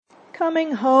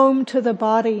Coming home to the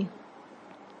body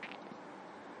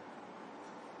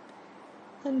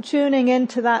and tuning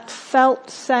into that felt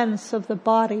sense of the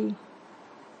body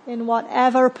in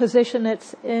whatever position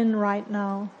it's in right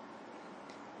now,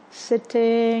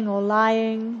 sitting or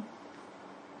lying.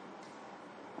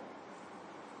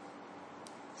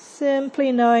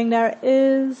 Simply knowing there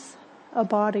is a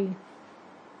body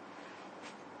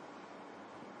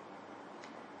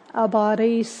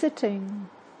sitting,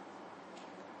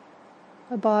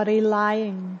 a body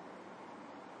lying,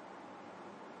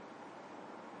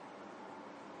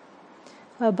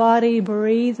 a body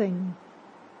breathing.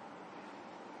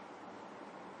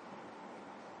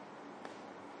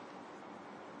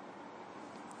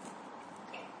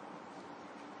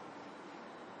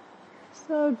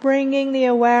 So bringing the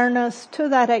awareness to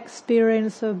that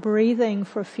experience of breathing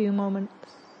for a few moments.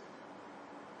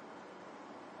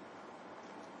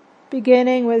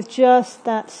 Beginning with just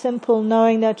that simple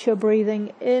knowing that you're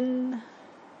breathing in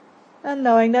and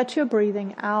knowing that you're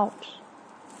breathing out.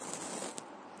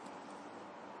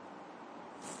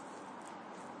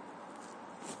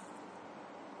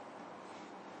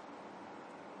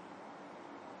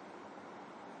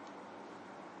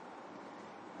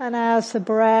 And as the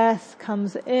breath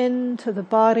comes into the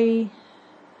body,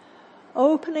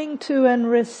 opening to and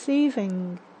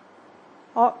receiving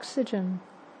oxygen,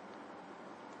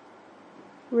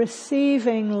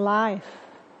 receiving life.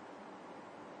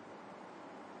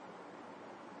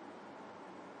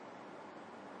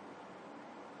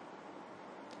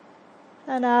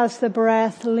 And as the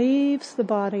breath leaves the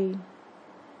body,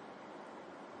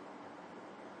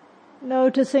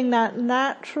 noticing that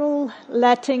natural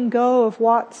letting go of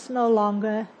what's no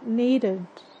longer needed.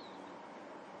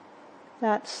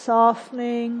 That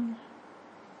softening,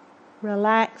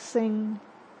 relaxing,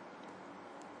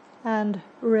 and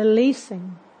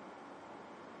releasing.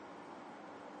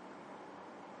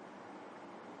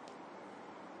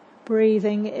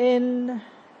 Breathing in,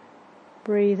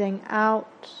 breathing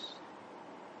out.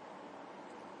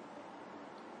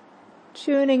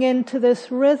 Tuning into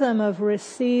this rhythm of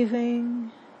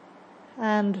receiving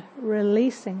and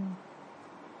releasing.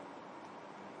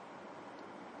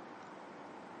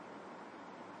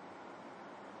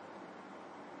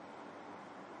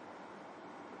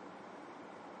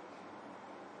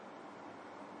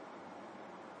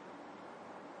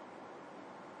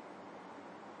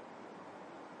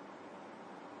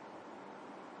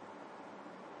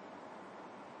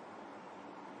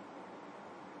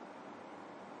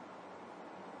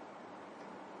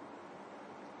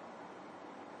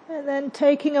 And then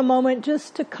taking a moment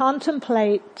just to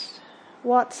contemplate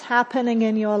what's happening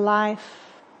in your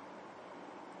life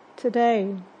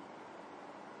today.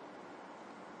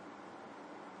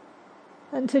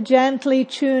 And to gently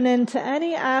tune into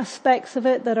any aspects of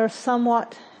it that are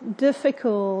somewhat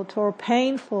difficult or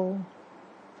painful,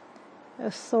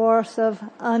 a source of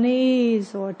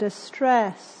unease or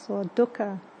distress or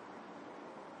dukkha.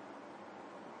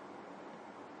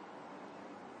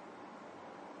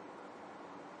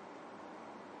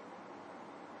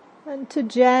 And to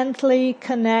gently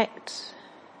connect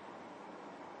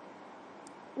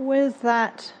with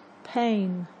that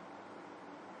pain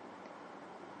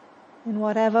in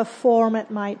whatever form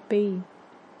it might be.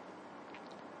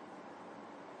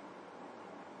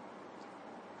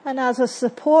 And as a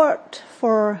support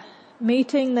for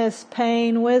meeting this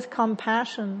pain with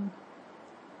compassion,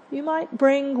 you might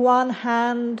bring one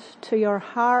hand to your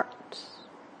heart,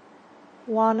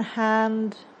 one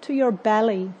hand to your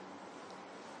belly,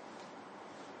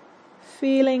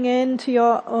 feeling into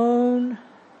your own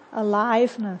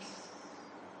aliveness,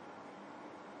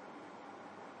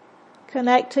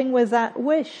 connecting with that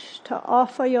wish to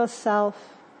offer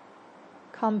yourself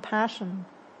compassion.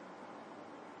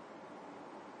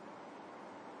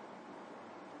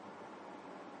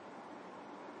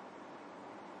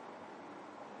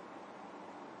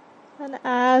 And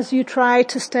as you try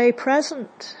to stay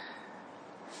present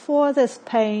for this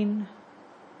pain,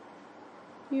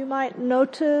 you might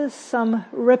notice some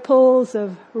ripples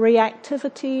of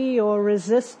reactivity or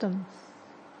resistance.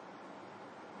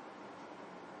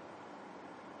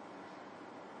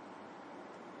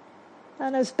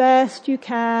 And as best you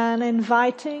can,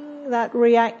 inviting that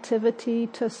reactivity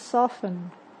to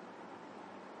soften,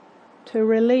 to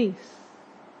release,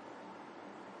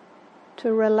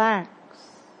 to relax.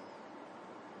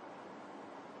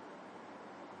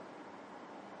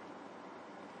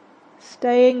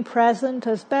 Staying present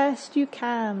as best you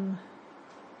can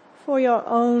for your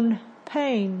own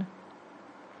pain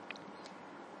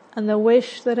and the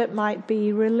wish that it might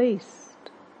be released.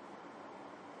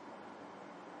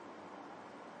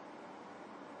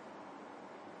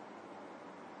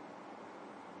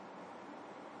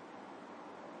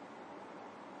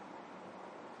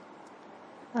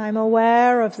 I'm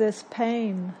aware of this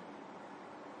pain.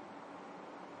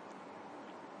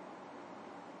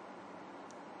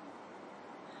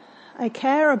 I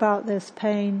care about this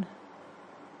pain.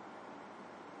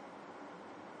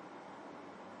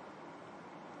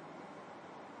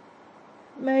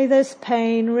 May this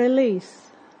pain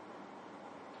release.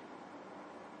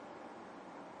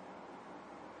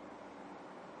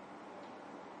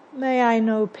 May I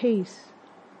know peace.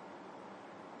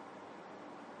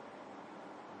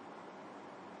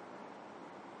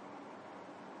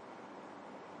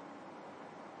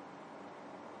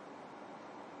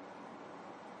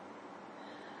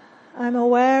 I'm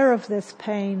aware of this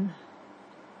pain.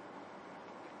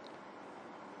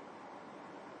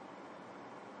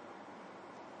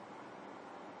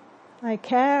 I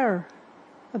care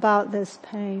about this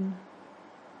pain.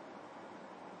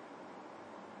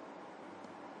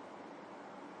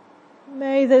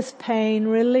 May this pain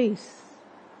release.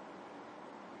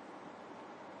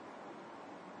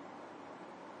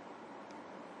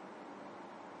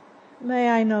 May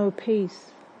I know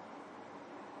peace.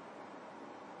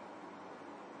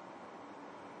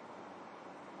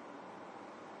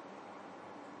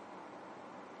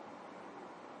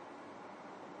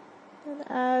 And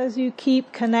as you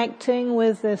keep connecting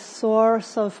with this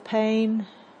source of pain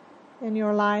in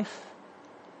your life,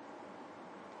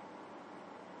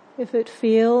 if it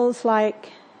feels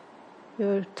like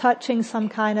you're touching some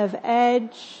kind of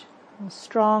edge,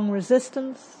 strong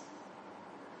resistance,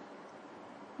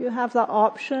 you have the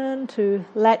option to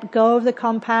let go of the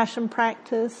compassion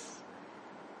practice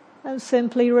and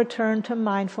simply return to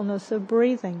mindfulness of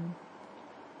breathing.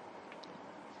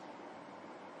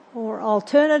 Or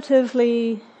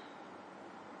alternatively,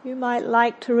 you might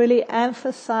like to really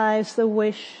emphasize the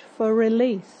wish for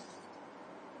release.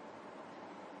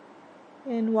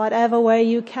 In whatever way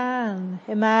you can,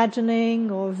 imagining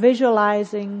or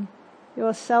visualizing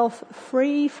yourself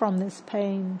free from this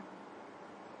pain.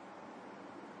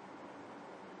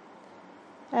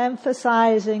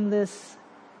 Emphasizing this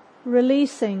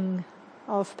releasing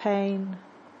of pain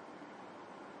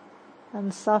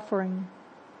and suffering.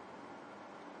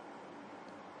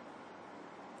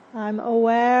 I'm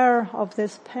aware of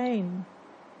this pain.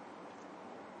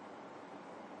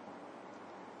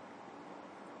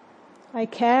 I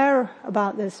care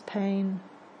about this pain.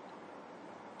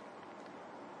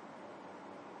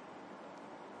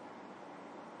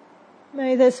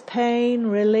 May this pain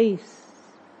release.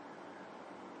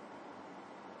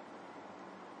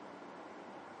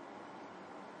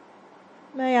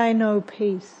 May I know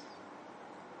peace.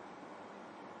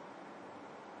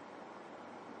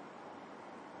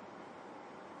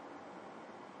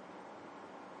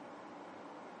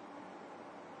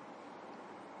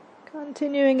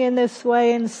 Continuing in this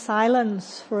way in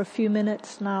silence for a few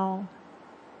minutes now.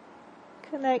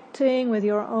 Connecting with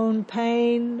your own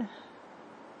pain,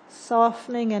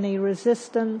 softening any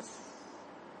resistance,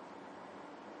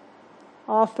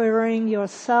 offering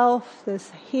yourself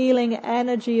this healing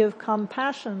energy of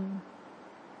compassion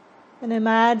and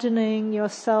imagining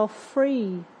yourself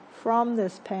free from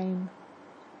this pain.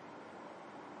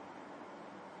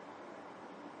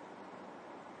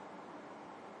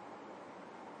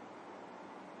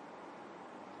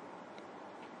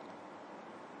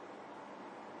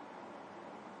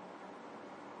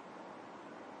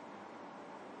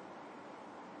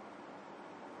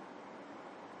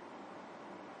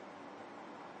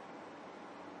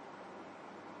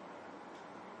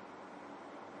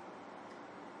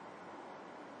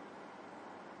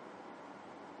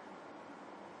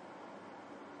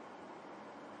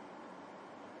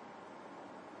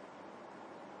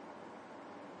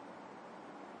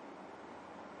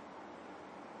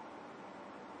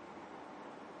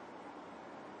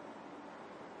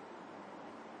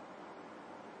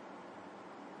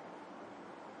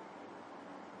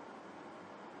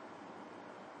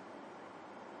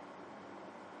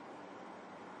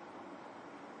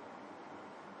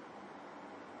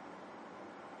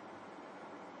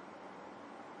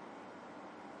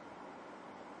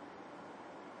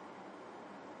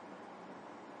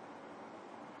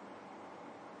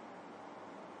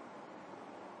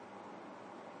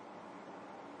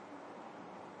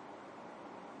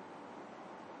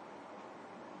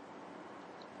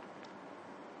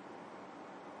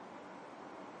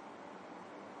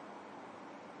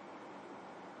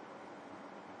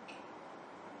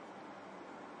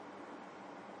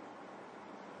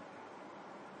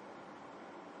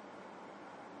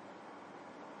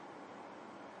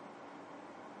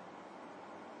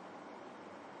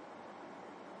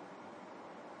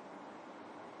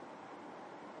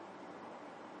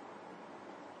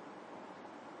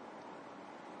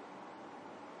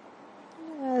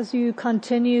 As you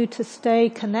continue to stay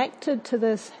connected to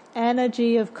this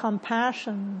energy of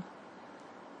compassion,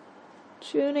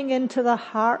 tuning into the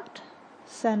heart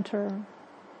center,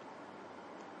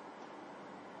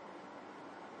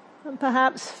 and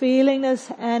perhaps feeling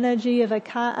this energy of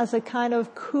as a kind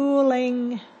of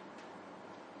cooling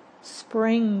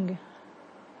spring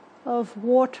of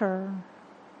water,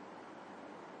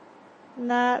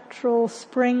 natural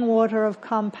spring water of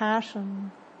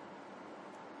compassion,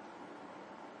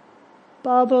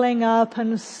 bubbling up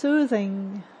and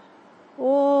soothing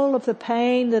all of the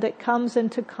pain that it comes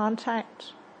into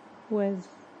contact with.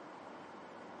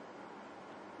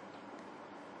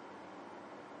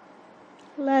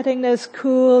 Letting this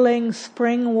cooling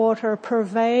spring water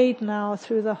pervade now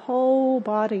through the whole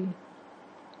body,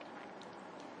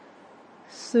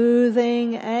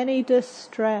 soothing any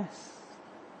distress,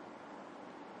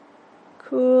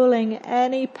 cooling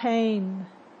any pain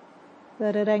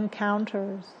that it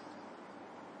encounters.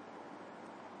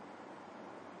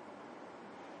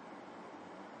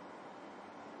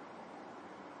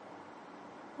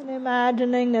 And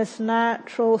imagining this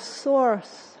natural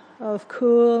source of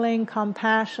cooling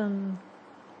compassion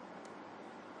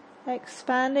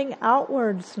expanding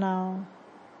outwards now,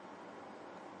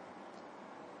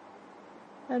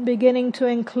 and beginning to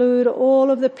include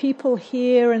all of the people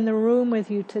here in the room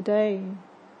with you today,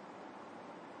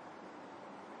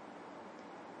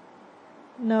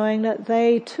 knowing that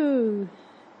they too,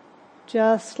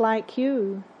 just like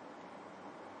you,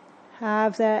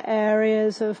 have their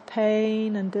areas of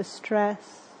pain and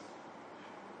distress,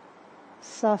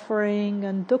 suffering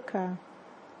and dukkha.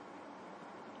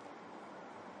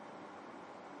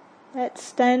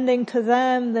 Extending to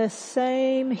them this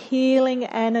same healing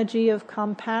energy of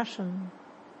compassion,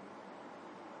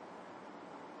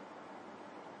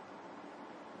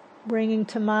 bringing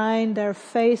to mind their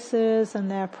faces and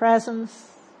their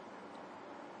presence,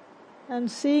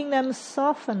 and seeing them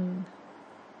soften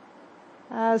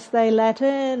as they let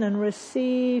in and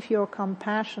receive your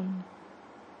compassion.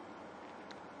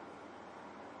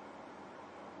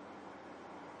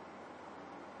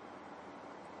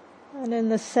 And in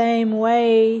the same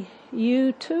way,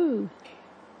 you too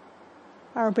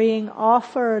are being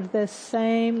offered this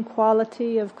same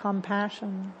quality of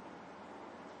compassion.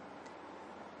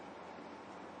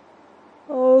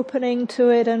 Opening to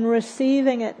it and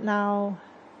receiving it now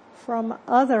from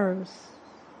others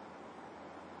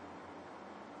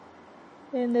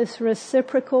in this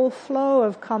reciprocal flow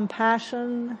of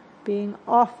compassion being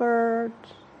offered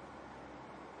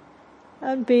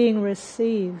and being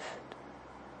received.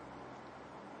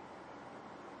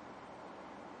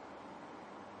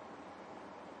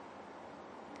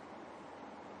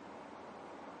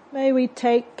 May we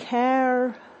take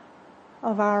care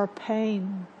of our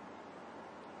pain.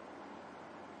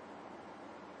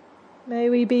 May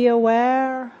we be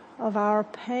aware of our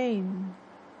pain.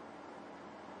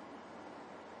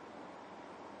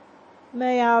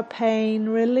 May our pain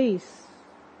release.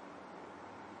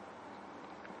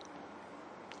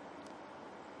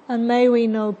 And may we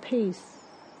know peace.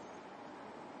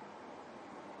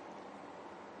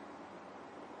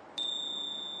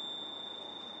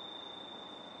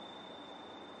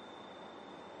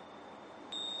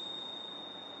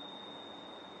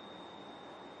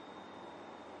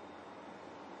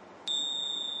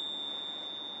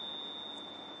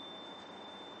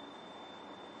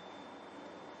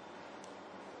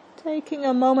 Taking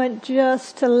a moment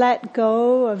just to let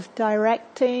go of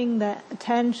directing the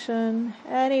attention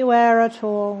anywhere at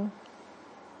all,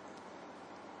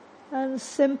 and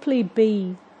simply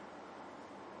be.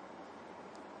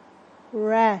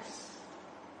 Rest.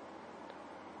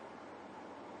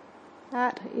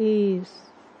 At ease.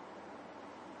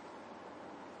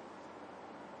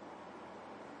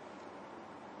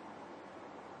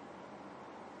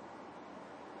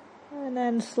 And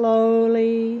then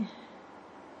slowly,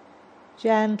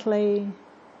 gently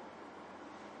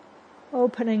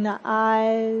opening the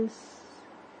eyes,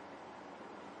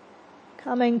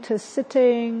 coming to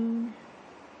sitting,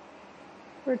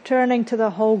 returning to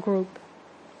the whole group.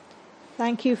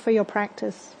 Thank you for your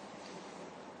practice.